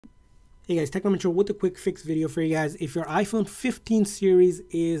Hey guys, Technomentary with a quick fix video for you guys. If your iPhone 15 series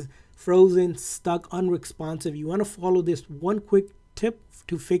is frozen, stuck, unresponsive, you want to follow this one quick tip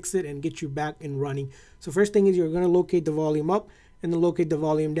to fix it and get you back and running. So first thing is you're going to locate the volume up and then locate the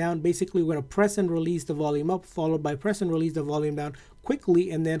volume down. Basically, we're going to press and release the volume up, followed by press and release the volume down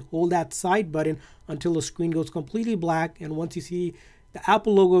quickly, and then hold that side button until the screen goes completely black. And once you see the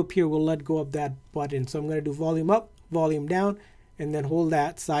Apple logo appear, we'll let go of that button. So I'm going to do volume up, volume down, and then hold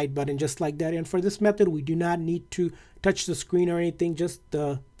that side button just like that. And for this method, we do not need to touch the screen or anything, just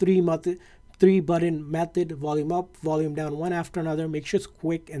the three button method: volume up, volume down, one after another. Make sure it's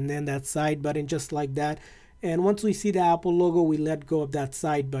quick, and then that side button just like that. And once we see the Apple logo, we let go of that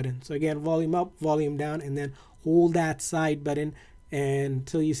side button. So again, volume up, volume down, and then hold that side button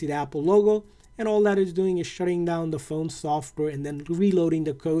until you see the Apple logo. And all that is doing is shutting down the phone software and then reloading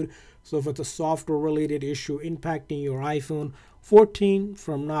the code. So if it's a software related issue impacting your iPhone 14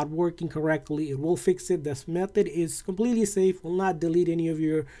 from not working correctly, it will fix it. This method is completely safe, will not delete any of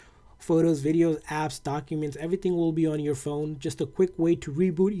your photos, videos, apps, documents. Everything will be on your phone. Just a quick way to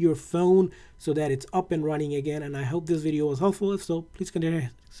reboot your phone so that it's up and running again. And I hope this video was helpful. If so, please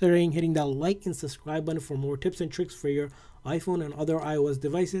consider hitting that like and subscribe button for more tips and tricks for your iPhone and other iOS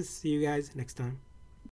devices. See you guys next time.